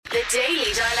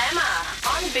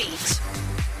Beat.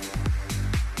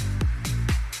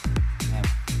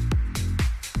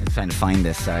 Let's trying to find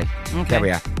this, sorry.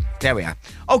 Okay. There we are.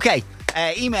 Okay.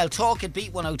 Email talk at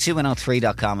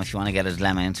beat102103.com if you want to get a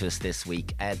dilemma into us this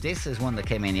week. This is one that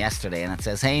came in yesterday and it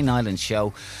says, "Hey Niall and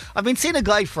Show, I've been seeing a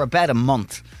guy for about a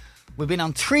month. We've been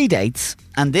on 3 dates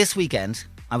and this weekend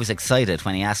I was excited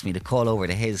when he asked me to call over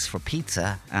to his for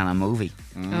pizza and a movie.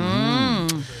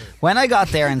 When I got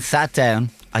there and sat down,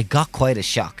 I got quite a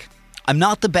shock. I'm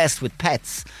not the best with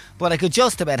pets, but I could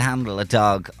just about handle a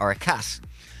dog or a cat.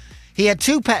 He had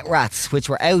 2 pet rats which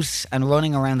were out and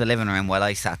running around the living room while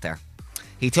I sat there.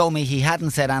 He told me he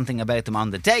hadn't said anything about them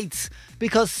on the dates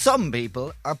because some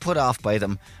people are put off by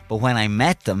them, but when I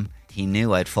met them, he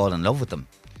knew I'd fall in love with them.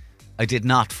 I did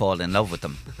not fall in love with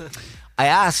them. I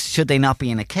asked should they not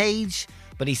be in a cage,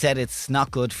 but he said it's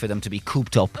not good for them to be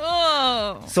cooped up.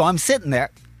 Oh. So I'm sitting there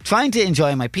trying to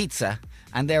enjoy my pizza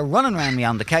and they're running around me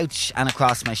on the couch and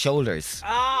across my shoulders.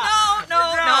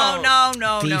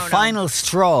 No. The final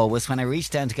straw was when I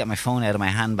reached down to get my phone out of my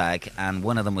handbag and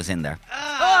one of them was in there.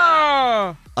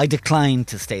 Oh. I declined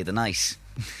to stay the night.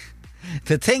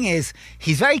 The thing is,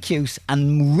 he's very cute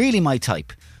and really my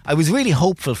type. I was really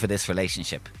hopeful for this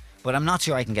relationship, but I'm not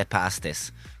sure I can get past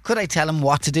this. Could I tell him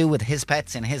what to do with his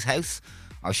pets in his house,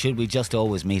 or should we just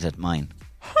always meet at mine?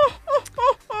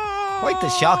 Quite the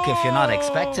shock if you're not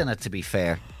expecting it, to be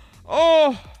fair.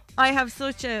 Oh, I have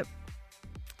such a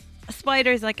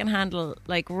spiders I can handle,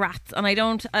 like rats, and I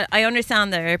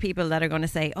understand there are people that are going to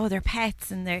say, oh, they're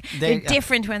pets and they're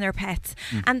different when they're pets,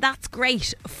 and that's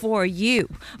great for you,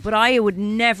 but I would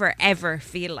never ever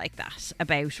feel like that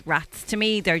about rats. To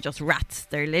me, they're just rats.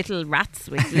 They're little rats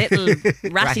with little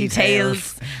ratty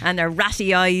tails and they're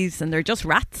ratty eyes and they're just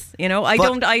rats, you know. I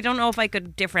don't know if I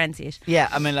could differentiate. Yeah,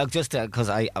 I mean, look, just because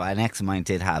an ex of mine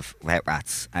did have wet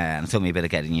rats and it took me a bit of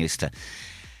getting used to.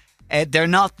 They're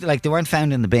not, like, they weren't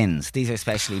found in the bins. These are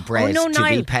specially bred to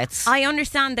be pets. I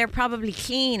understand they're probably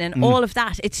clean and all of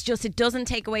that. It's just, it doesn't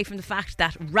take away from the fact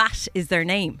that rat is their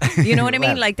name. You know what I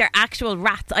mean? Like, they're actual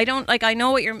rats. I don't, like, I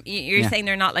know what you're saying.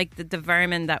 They're not like the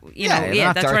vermin that,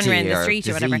 that's running around the street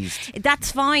or whatever.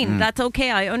 That's fine. That's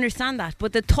okay. I understand that.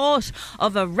 But the thought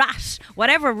of a rat,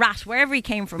 whatever rat, wherever he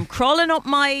came from, crawling up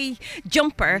my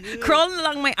jumper, crawling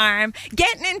along my arm,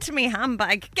 getting into my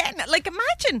handbag, like,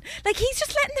 imagine, like, he's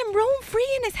just letting them roam free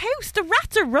in his house. The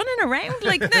rats are running around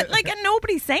and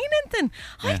nobody's saying anything.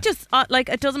 I just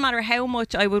it doesn't matter how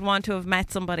much I would want to have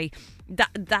met somebody that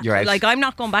like, I'm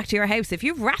not going back to your house if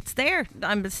you've rats there.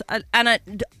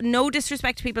 No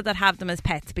disrespect to people that have them as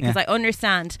pets, because I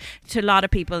understand to a lot of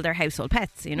people they're household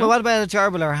pets, you know. Well, what about a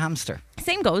gerbil or a hamster?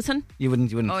 Same goes, hun. You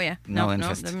wouldn't. Oh yeah, no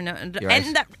interest.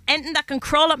 Anything that can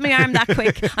crawl up my arm that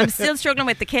quick. I'm still struggling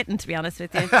with the kitten, to be honest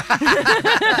with you.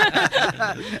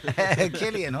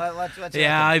 Killian, what's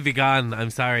yeah, I'd be gone. I'm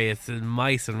sorry. It's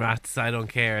mice and rats. I don't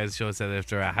care. As Joe said, if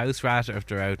they're a house rat or if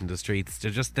they're out in the streets,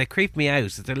 they creep me out.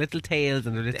 It's their little tails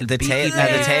and their little the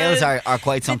tails are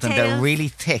quite something. They're really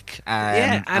thick.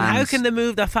 And how can they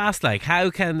move that fast? Like,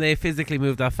 how can they physically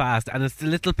move that fast? And it's the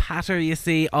little patter you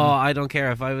see. Oh, I don't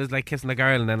care if I was like kissing a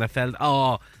girl and then I felt,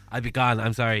 I'd be gone.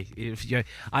 I'm sorry.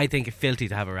 I think it's filthy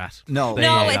to have a rat. No, it's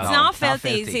not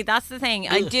filthy. See, that's the thing.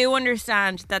 I do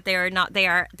understand that they are not. They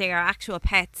are actual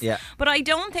pets. Yeah. But I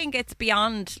don't think it's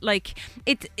beyond, like,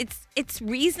 it's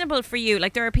reasonable for you.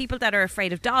 Like, there are people that are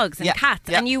afraid of dogs and cats,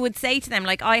 and you would say to them,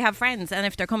 like, I have friends, and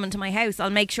if they're coming to my house, I'll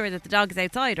make sure that the dog is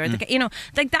outside, or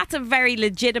like, that's a very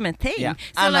legitimate thing. Yeah.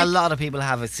 So, and like, a lot of people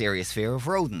have a serious fear of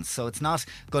rodents, so it's not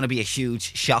going to be a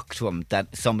huge shock to them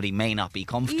that somebody may not be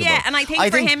comfortable. Yeah, and I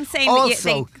think for him saying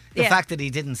also the fact that he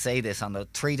didn't say this on the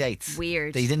 3 dates,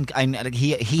 weird. He didn't.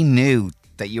 He knew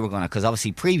that you were going to, because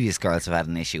obviously previous girls have had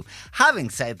an issue.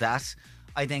 Having said that,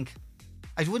 I think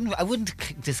I wouldn't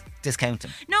discount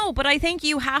him. No, but I think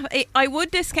I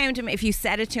would discount him if you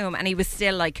said it to him and he was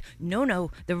still like, no,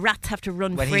 the rats have to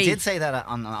run free. Well, he did say that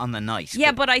on the night.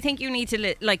 Yeah, but I think you need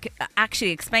to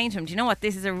actually explain to him, do you know what,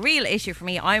 this is a real issue for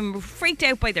me. I'm freaked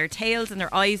out by their tails and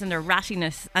their eyes and their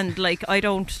rattiness, and like, I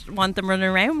don't want them running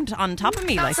around on top of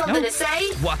me. Got something to say?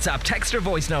 WhatsApp, text or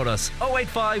voice note us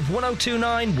 085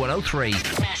 1029 103.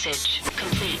 Message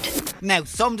complete. Now,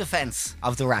 some defence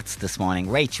of the rats this morning.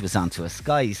 Rach was on to us.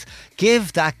 Guys,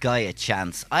 give that guy a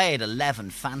chance. I had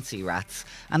 11 fancy rats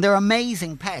and they're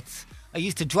amazing pets. I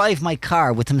used to drive my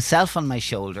car with himself on my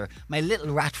shoulder. My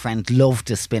little rat friend loved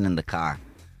to spin in the car.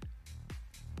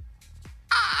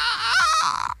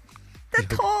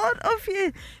 the thought of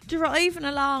you driving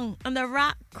along and the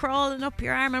rat crawling up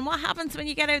your arm. And what happens when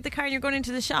you get out of the car and you're going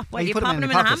into the shop? Well, you you put pop them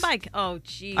them in in a your pockets. handbag. Oh,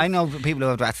 jeez. I know people who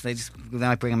have rats. They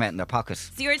might bring them out in their pocket.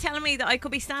 So you're telling me that I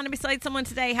could be standing beside someone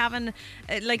today having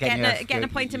getting a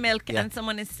pint of milk, yeah. and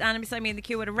someone is standing beside me in the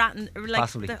queue with a rat and like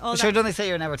Possibly. all Sure, that. don't they say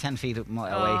you're never 10 feet away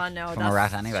Oh no, from that's a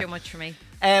rat anyway? too much for me.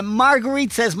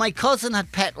 Marguerite says, my cousin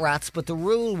had pet rats, but the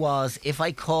rule was if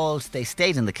I called, they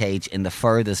stayed in the cage in the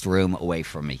furthest room away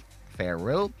from me. Fair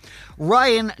rule.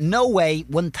 Ryan, no way,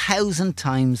 1,000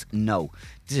 times no.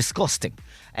 Disgusting.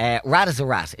 Rat is a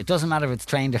rat. It doesn't matter if it's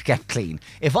trained or kept clean.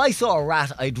 If I saw a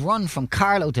rat, I'd run from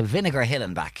Carlow to Vinegar Hill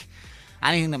and back.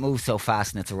 Anything that moves so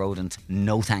fast and it's a rodent,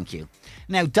 no thank you.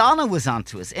 Now, Donna was on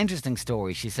to us. Interesting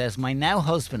story. She says, my now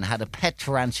husband had a pet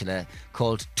tarantula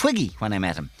called Twiggy when I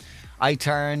met him. I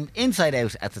turned inside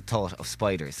out at the thought of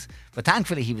spiders. But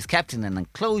thankfully he was kept in an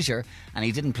enclosure and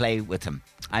he didn't play with them.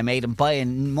 I made him buy a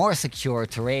more secure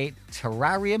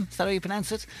terrarium, is that how you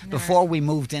pronounce it? No. Before we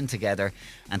moved in together.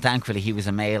 And thankfully he was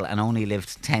a male and only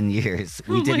lived 10 years.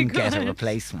 We didn't get a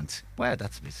replacement. Well,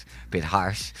 that's a bit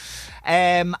harsh.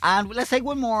 And let's take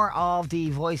one more of the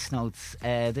voice notes.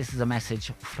 This is a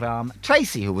message from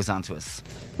Tracy, who was on to us.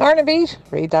 Morning, Beat.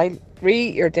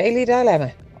 Read your daily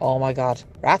dilemma. Oh my God.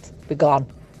 Rats, be gone.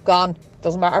 Gone.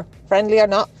 Doesn't matter. Friendly or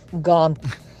not, gone.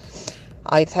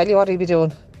 I tell you what I'd be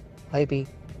doing. I'd be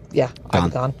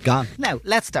gone. Gone. Now,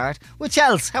 let's start with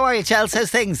Chels. How are you, Chels? How's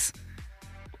things?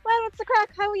 Well, what's the crack?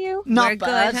 How are you? Not We're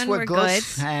bad. good, and We're we're good.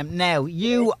 good. Now,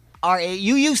 you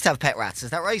used to have pet rats,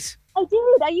 is that right? I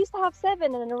did. I used to have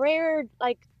 7 and a rare,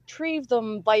 3 of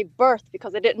them by birth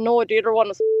because I didn't know the other one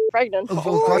was pregnant.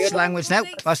 Watch the language now.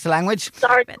 Watch the language.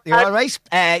 Sorry. You're all right?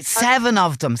 7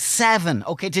 of them. 7.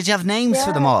 Okay, did you have names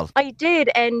for them all? I did,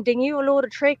 and they knew a load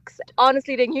of tricks.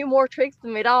 Honestly, they knew more tricks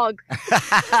than my dog.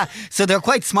 So they're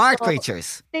quite smart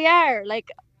creatures. They are.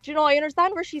 I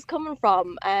understand where she's coming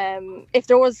from. If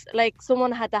there was,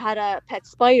 someone had a pet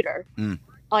spider,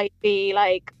 I'd be,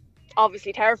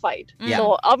 obviously terrified. Yeah.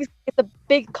 So obviously it's a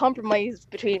big compromise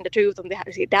between the two of them. They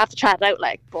have to chat it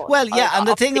out but well, yeah, and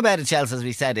the thing about it, Chelsea, as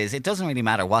we said, is it doesn't really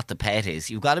matter what the pet is.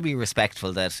 You've got to be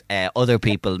respectful that other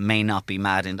people may not be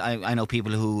mad. And I know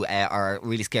people who are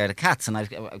really scared of cats, and I've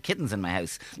kittens in my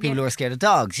house. People who are scared of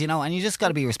dogs, and you just got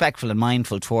to be respectful and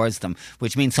mindful towards them,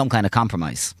 which means some kind of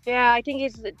compromise. Yeah, I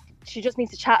think she just needs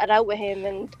to chat it out with him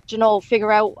and,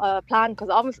 figure out a plan. Because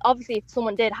obviously, if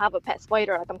someone did have a pet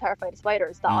spider, I'm terrified of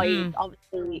spiders, that I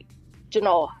obviously,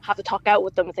 have to talk out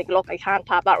with them and think, look, I can't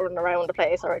have that running around the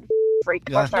place or I'd freak.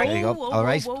 Yeah, there you go. All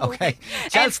right. Okay.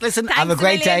 Chelsea, listen, have a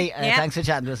great day. Thanks for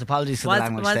chatting to us. Apologies for the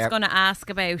language there. I was going to ask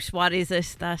about what is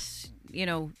it that,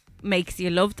 makes you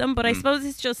love them. But I suppose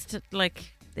it's just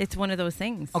it's one of those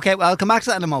things. Okay, well, I'll come back to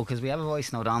that in a moment because we have a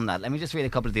voice note on that. Let me just read a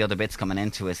couple of the other bits coming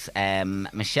into us.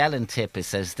 Michelle in Tip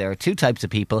says there are 2 types of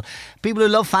people who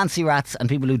love fancy rats and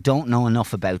people who don't know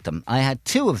enough about them. I had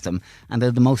 2 of them and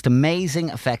they're the most amazing,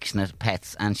 affectionate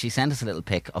pets. And she sent us a little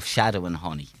pic of Shadow and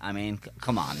Honey. I mean,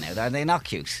 come on now, are they not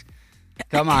cute?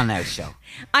 Come on now, show.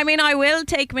 I mean, I will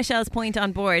take Michelle's point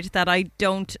on board that I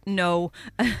don't know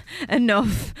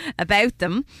enough about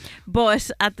them, but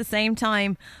at the same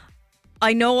time,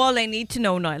 I know all I need to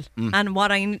know, Niall. And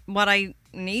what I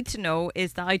need to know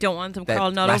is that I don't want them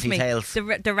crawling all over me. Tails. The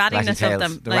rattiness of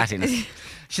them. The rattiness.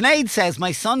 Sinead says,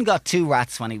 my son got 2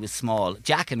 rats when he was small,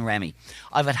 Jack and Remy.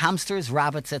 I've had hamsters,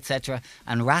 rabbits, etc.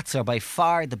 And rats are by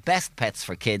far the best pets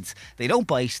for kids. They don't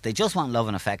bite, they just want love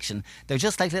and affection. They're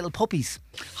just like little puppies.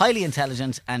 Highly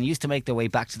intelligent and used to make their way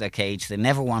back to their cage. They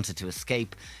never wanted to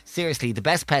escape. Seriously, the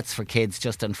best pets for kids,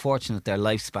 just unfortunate their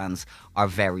lifespans are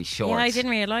very short. Yeah, I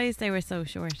didn't realise they were so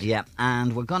short. Yeah,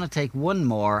 and we're going to take one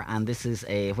more, and this is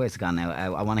where's it gone now?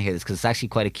 I want to hear this because it's actually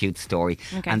quite a cute story.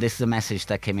 Okay. And this is a message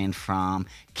that came in from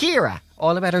Kira,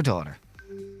 all about her daughter.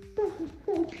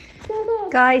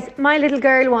 Guys, my little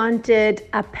girl wanted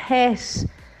a pet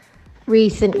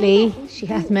recently. She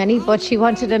has many, but she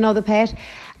wanted another pet.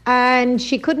 And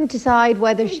she couldn't decide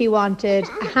whether she wanted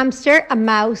a hamster, a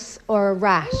mouse, or a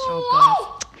rat.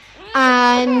 Oh, God.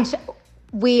 And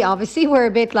we obviously were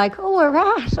a bit like, oh, a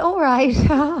rat, all right.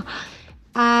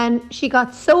 And she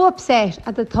got so upset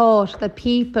at the thought that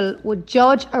people would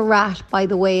judge a rat by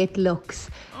the way it looks.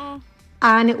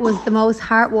 And it was the most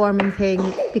heartwarming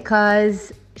thing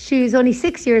because she was only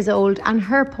 6 years old and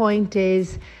her point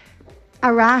is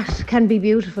a rat can be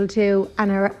beautiful too,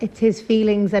 and it's his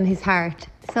feelings and his heart.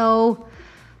 So,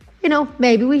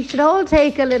 maybe we should all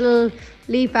take a little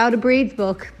leaf out of Breed's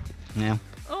book. Yeah.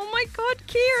 Oh my God,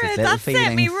 Kira, Little that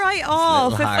set me feelings, right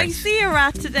off. If little I heart. see a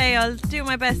rat today, I'll do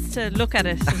my best to look at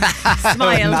it and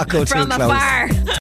smile Not go too from close. afar.